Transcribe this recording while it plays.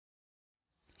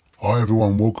Hi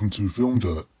everyone, welcome to Film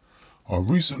Dirt. I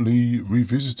recently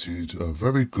revisited a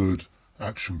very good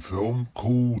action film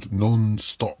called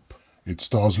Non-Stop. It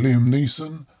stars Liam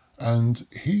Neeson, and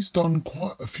he's done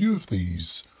quite a few of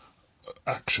these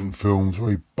action films,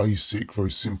 very basic,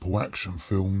 very simple action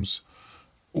films,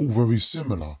 all very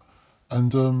similar.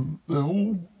 And they're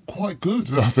all quite good,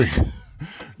 I think.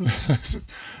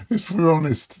 If we're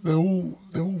honest, they're all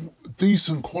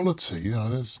decent quality.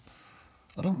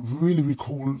 I don't really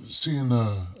recall seeing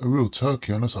a real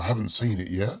turkey unless I haven't seen it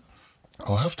yet.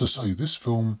 I have to say this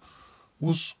film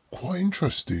was quite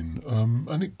interesting,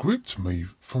 and it gripped me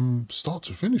from start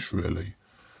to finish. Really,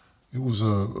 it was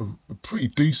a pretty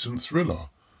decent thriller.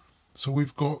 So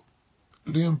we've got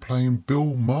Liam playing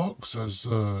Bill Marks as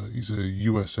he's a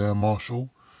U.S. Air Marshal,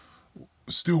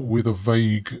 still with a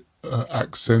vague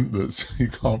accent that you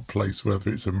can't place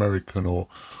whether it's American or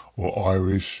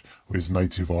Irish, or his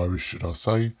native Irish, should I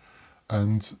say?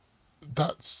 And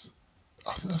that's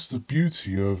I think that's the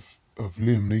beauty of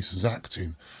Liam Neeson's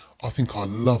acting. I think I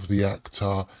love the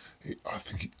actor. I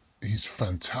think he's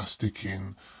fantastic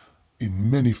in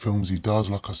many films he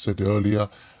does. Like I said earlier,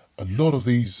 a lot of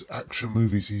these action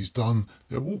movies he's done,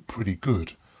 they're all pretty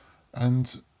good.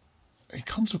 And he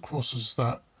comes across as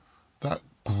that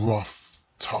gruff,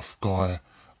 tough guy.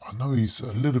 I know he's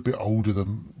a little bit older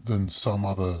than some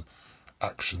other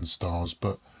action stars,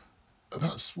 but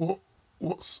that's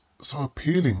what's so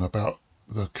appealing about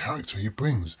the character he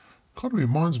brings. Kind of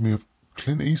reminds me of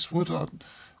Clint Eastwood.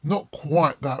 Not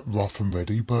quite that rough and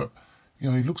ready, but he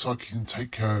looks like he can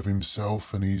take care of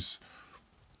himself, and he's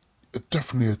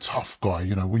definitely a tough guy.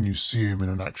 When you see him in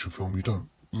an action film, you don't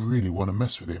really want to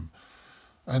mess with him,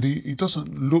 and he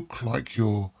doesn't look like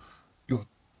your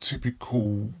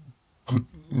typical good.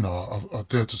 I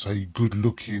dare to say good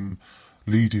looking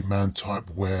leading man type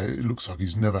where it looks like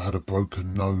he's never had a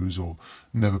broken nose or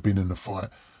never been in a fight.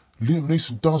 Liam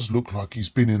Neeson does look like he's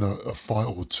been in a fight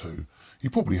or two. He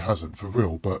probably hasn't for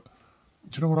real, but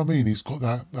do you know what I mean? He's got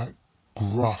that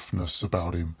gruffness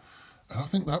about him, and I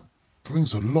think that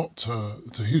brings a lot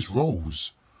to his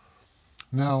roles.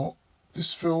 Now,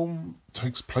 this film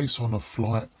takes place on a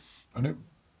flight, and it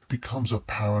becomes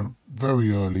apparent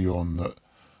very early on that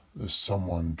there's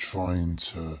someone trying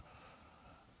to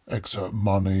exert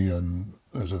money, and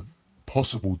there's a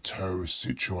possible terrorist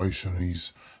situation.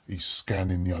 He's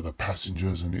scanning the other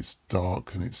passengers, and it's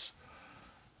dark, and it's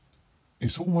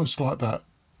almost like that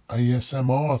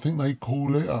ASMR, I think they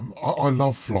call it. I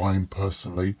love flying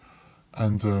personally,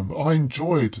 and I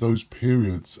enjoyed those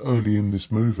periods early in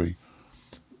this movie.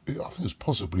 I think it's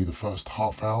possibly the first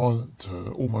half hour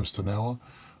to almost an hour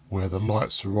where the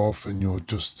lights are off and you're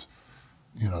just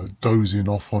dozing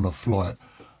off on a flight.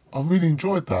 I really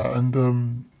enjoyed that,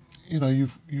 and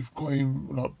you've got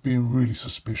him like being really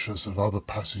suspicious of other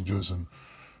passengers and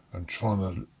trying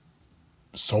to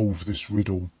solve this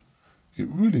riddle. It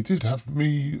really did have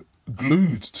me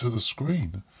glued to the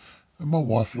screen, and my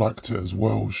wife liked it as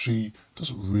well. She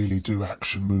doesn't really do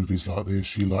action movies like this.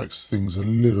 She likes things a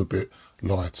little bit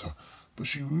lighter, but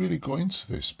she really got into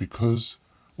this because,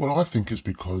 well, I think it's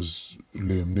because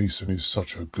Liam Neeson is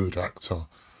such a good actor,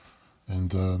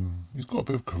 and he's got a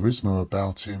bit of charisma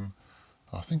about him.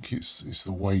 I think it's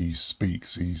the way he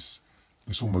speaks.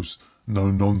 It's almost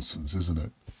no nonsense, isn't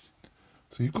it?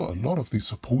 So you've got a lot of the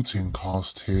supporting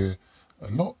cast here,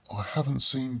 a lot I haven't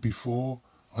seen before.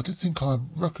 I did think I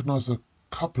recognised a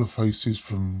couple of faces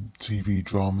from TV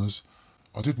dramas.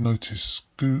 I did notice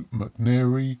Scoot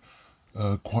McNairy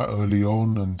quite early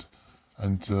on,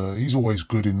 and he's always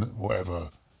good in whatever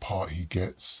part he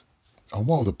gets. And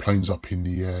while the plane's up in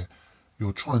the air,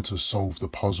 you're trying to solve the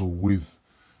puzzle with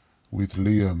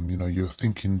Liam. You're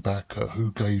thinking back at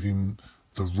who gave him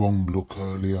the wrong look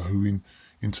earlier, who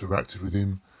interacted with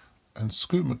him, and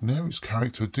Scoot McNairy's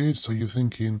character did. So you're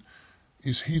thinking,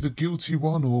 is he the guilty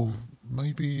one, or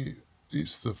maybe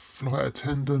it's the flight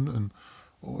attendant,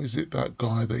 or is it that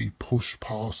guy that he pushed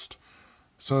past?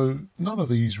 So none of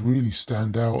these really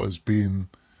stand out as being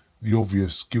the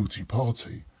obvious guilty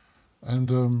party.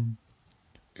 And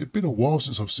it'd been a while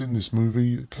since I've seen this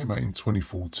movie. It came out in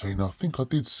 2014. I think I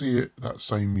did see it that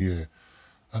same year,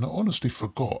 and I honestly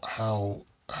forgot how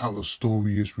the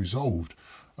story is resolved.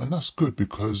 And that's good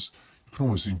because you can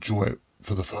always enjoy it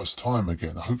for the first time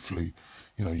again. Hopefully,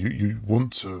 you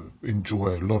want to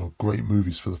enjoy a lot of great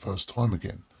movies for the first time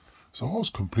again. So I was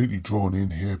completely drawn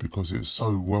in here because it's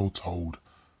so well told.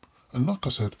 And like I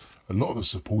said, a lot of the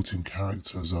supporting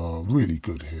characters are really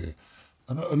good here,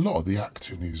 and a lot of the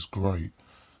acting is great.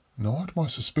 Now, I had my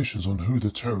suspicions on who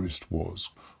the terrorist was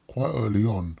quite early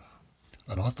on,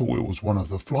 and I thought it was one of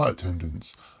the flight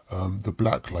attendants, the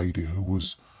black lady who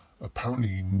was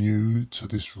apparently new to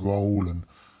this role,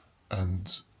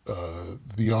 and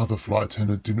the other flight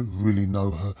attendant didn't really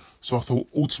know her. So I thought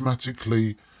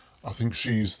automatically, I think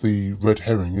she's the red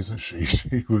herring, isn't she?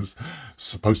 She was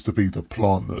supposed to be the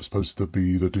plant that's supposed to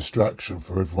be the distraction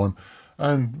for everyone,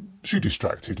 and she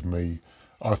distracted me.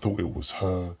 I thought it was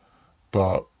her,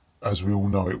 but as we all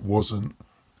know, it wasn't.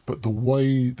 But the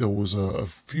way there was a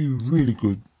few really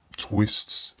good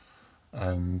twists,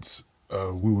 and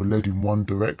we were led in one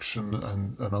direction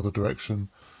and another direction,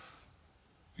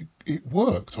 it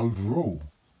worked overall.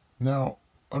 Now,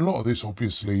 a lot of this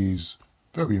obviously is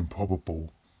very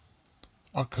improbable.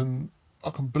 I can I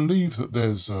can believe that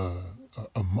there's a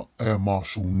air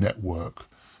marshal network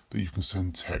that you can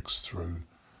send text through,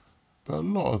 but a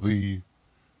lot of the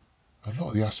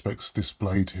aspects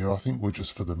displayed here, I think, were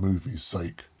just for the movie's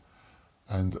sake,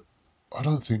 and I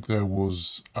don't think there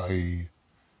was a.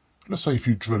 Let's say if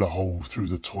you drill a hole through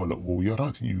the toilet wall, I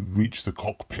don't think you reach the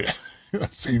cockpit.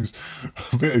 That seems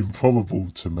a bit improbable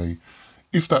to me.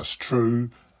 If that's true,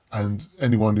 and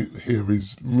anyone here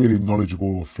is really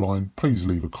knowledgeable of flying, please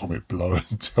leave a comment below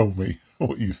and tell me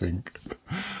what you think.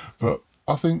 But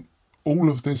I think all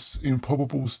of this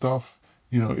improbable stuff,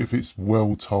 if it's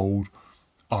well told,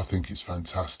 I think it's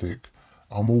fantastic.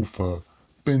 I'm all for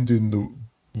bending the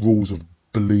rules of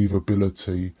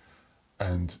believability,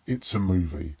 and it's a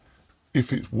movie.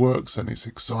 If it works and it's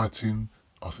exciting,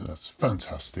 I think that's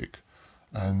fantastic.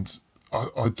 And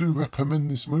I do recommend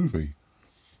this movie.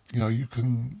 You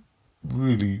can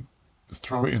really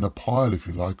throw it in a pile, if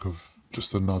you like, of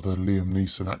just another Liam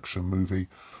Neeson action movie,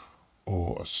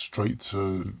 or a straight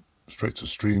to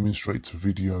streaming, straight to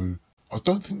video. I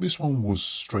don't think this one was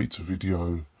straight to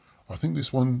video. I think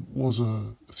this one was a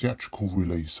theatrical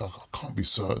release. I can't be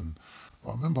certain.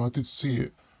 But I remember I did see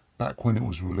it back when it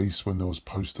was released, when there was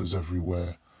posters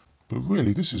everywhere. But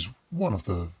really, this is one of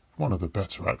the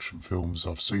better action films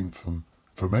I've seen from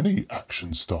any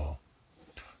action star.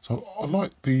 So I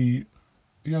like the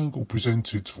angle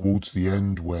presented towards the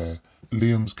end, where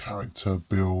Liam's character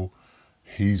Bill,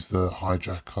 he's the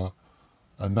hijacker,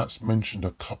 and that's mentioned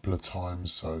a couple of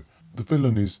times. So the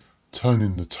villain is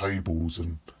turning the tables,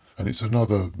 and it's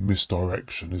another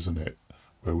misdirection, isn't it?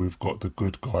 Where we've got the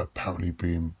good guy apparently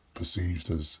being perceived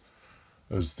as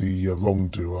the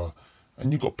wrongdoer,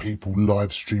 and you've got people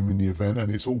live streaming the event,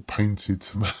 and it's all painted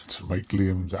to make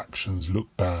Liam's actions look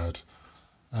bad.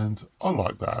 And I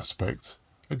like that aspect.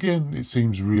 Again, it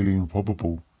seems really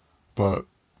improbable, but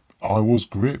I was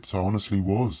gripped, I honestly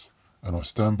was, and I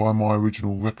stand by my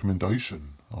original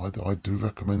recommendation. I do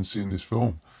recommend seeing this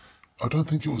film. I don't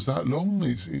think it was that long.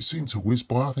 It seemed to whiz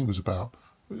by. I think it's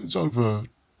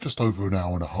just over an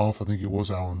hour and a half. I think it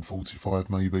was hour and 45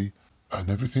 maybe. And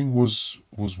everything was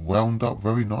wound up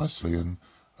very nicely, and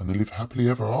they live happily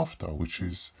ever after, which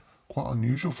is quite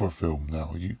unusual for a film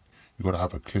now. You got to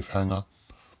have a cliffhanger.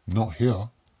 Not here.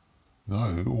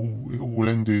 No, it all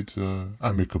ended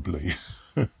amicably,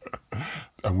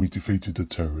 and we defeated the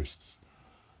terrorists.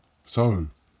 So,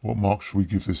 what mark should we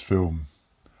give this film?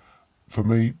 For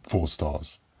me, 4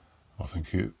 stars. I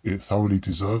think it thoroughly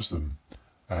deserves them,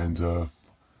 and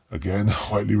again,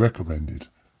 highly recommended.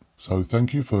 So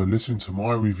thank you for listening to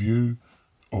my review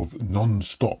of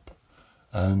Non-Stop,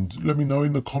 and let me know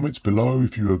in the comments below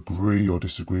if you agree or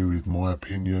disagree with my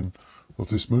opinion of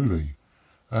this movie.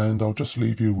 And I'll just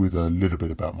leave you with a little bit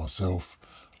about myself.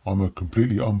 I'm a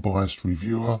completely unbiased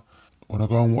reviewer. When I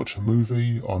go and watch a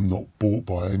movie, I'm not bought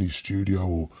by any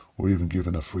studio or even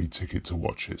given a free ticket to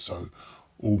watch it, so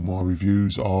all my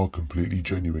reviews are completely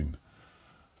genuine.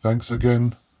 Thanks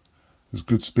again. It was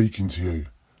good speaking to you,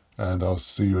 and I'll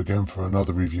see you again for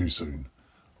another review soon.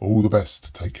 All the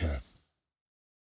best. Take care.